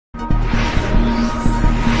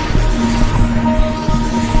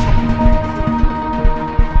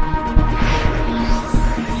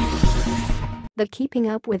The Keeping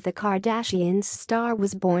Up with the Kardashians star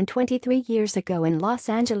was born 23 years ago in Los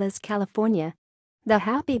Angeles, California. The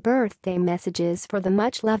happy birthday messages for the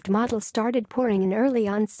much-loved model started pouring in early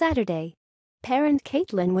on Saturday. Parent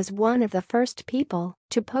Caitlyn was one of the first people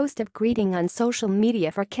to post a greeting on social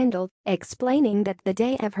media for Kendall, explaining that the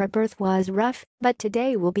day of her birth was rough, but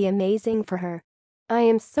today will be amazing for her. "I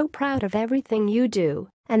am so proud of everything you do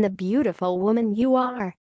and the beautiful woman you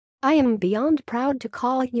are. I am beyond proud to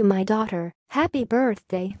call you my daughter. Happy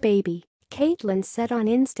birthday, baby," Caitlyn said on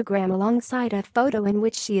Instagram alongside a photo in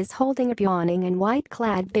which she is holding a yawning and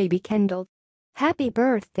white-clad baby Kendall. "Happy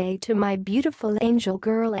birthday to my beautiful angel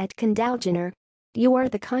girl at Kendall Jenner. You are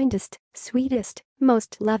the kindest, sweetest,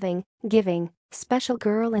 most loving, giving, special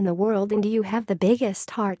girl in the world and you have the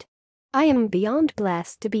biggest heart. I am beyond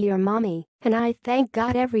blessed to be your mommy, and I thank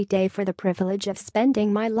God every day for the privilege of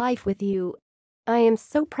spending my life with you. I am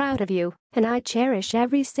so proud of you, and I cherish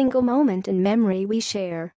every single moment and memory we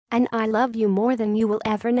share, and I love you more than you will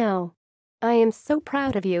ever know. I am so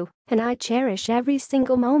proud of you, and I cherish every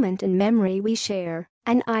single moment and memory we share,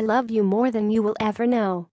 and I love you more than you will ever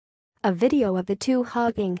know." A video of the two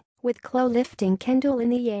hugging, with Khloe lifting Kendall in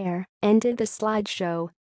the air, ended the slideshow.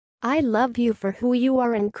 "I love you for who you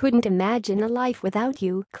are and couldn't imagine a life without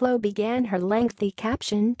you," Khloe began her lengthy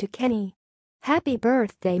caption to Kenny. "Happy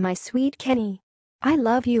birthday, my sweet Kenny. I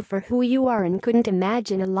love you for who you are and couldn't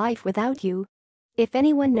imagine a life without you. If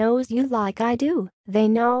anyone knows you like I do, they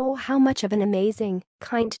know how much of an amazing,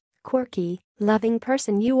 kind, quirky, loving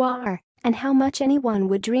person you are, and how much anyone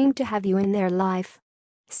would dream to have you in their life.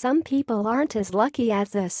 Some people aren't as lucky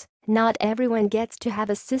as us. Not everyone gets to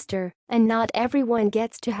have a sister, and not everyone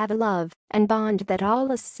gets to have a love and bond that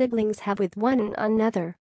all us siblings have with one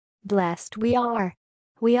another. Blessed we are.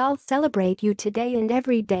 We all celebrate you today and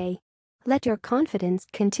every day. Let your confidence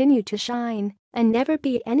continue to shine and never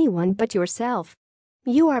be anyone but yourself.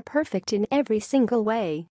 You are perfect in every single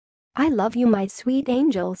way. I love you, my sweet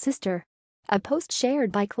angel sister." A post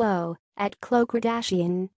shared by Khloe at Khloe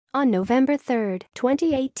Kardashian on November 3,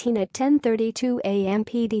 2018 at 10:32 a.m.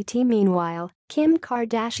 PDT. Meanwhile, Kim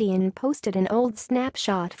Kardashian posted an old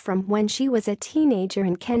snapshot from when she was a teenager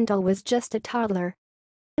and Kendall was just a toddler.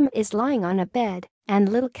 Kim is lying on a bed, and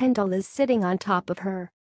little Kendall is sitting on top of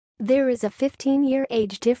her. There is a 15-year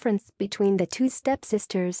age difference between the two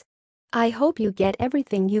stepsisters. "I hope you get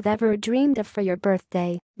everything you've ever dreamed of for your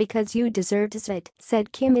birthday, because you deserve it,"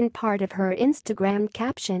 said Kim in part of her Instagram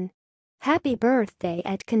caption. "Happy birthday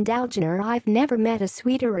at Kendall Jenner. I've never met a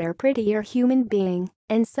sweeter or prettier human being,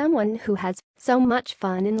 and someone who has so much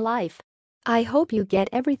fun in life. I hope you get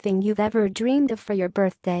everything you've ever dreamed of for your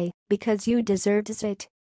birthday, because you deserve it.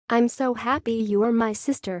 I'm so happy you are my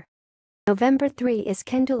sister." November 3 is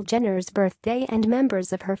Kendall Jenner's birthday and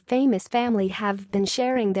members of her famous family have been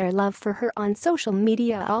sharing their love for her on social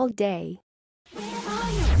media all day.